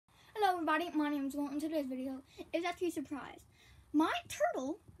everybody, my name is Will, and today's video is actually a surprise. My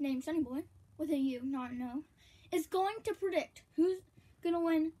turtle, named Sunny Boy, with a U, not an O, is going to predict who's going to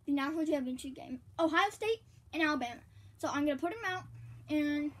win the national championship game, Ohio State and Alabama. So I'm going to put him out,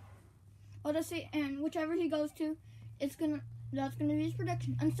 and I'll just see, and whichever he goes to, that's going to be his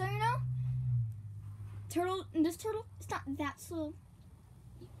prediction. And so, you know, this turtle, it's not that slow.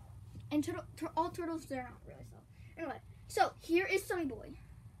 And all turtles, they're not really slow. Anyway, so here is Sunny Boy.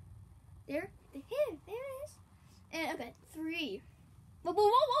 There it is. And okay, 3.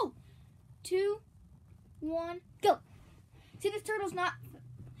 Whoa. 2, 1, go. See, this turtle's not.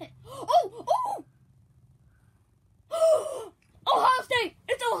 Oh! Ohio State!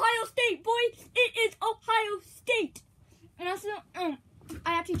 It's Ohio State, boy! It is Ohio State! And also, I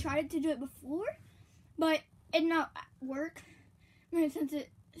actually tried to do it before, but it did not work. Since it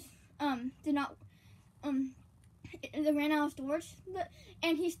did not it ran out of storage,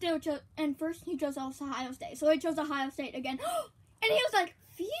 and he still chose. And first he chose Ohio State, so he chose Ohio State again. And he was like,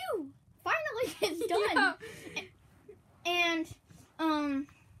 "Phew! Finally, it's done." Yeah. And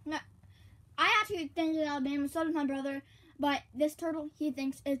I actually think it's Alabama. So does my brother. But this turtle, he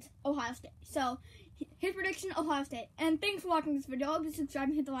thinks it's Ohio State. So his prediction, Ohio State. And thanks for watching this video. I hope you subscribe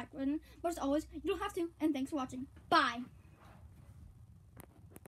and hit the like button. But as always, you don't have to. And thanks for watching. Bye.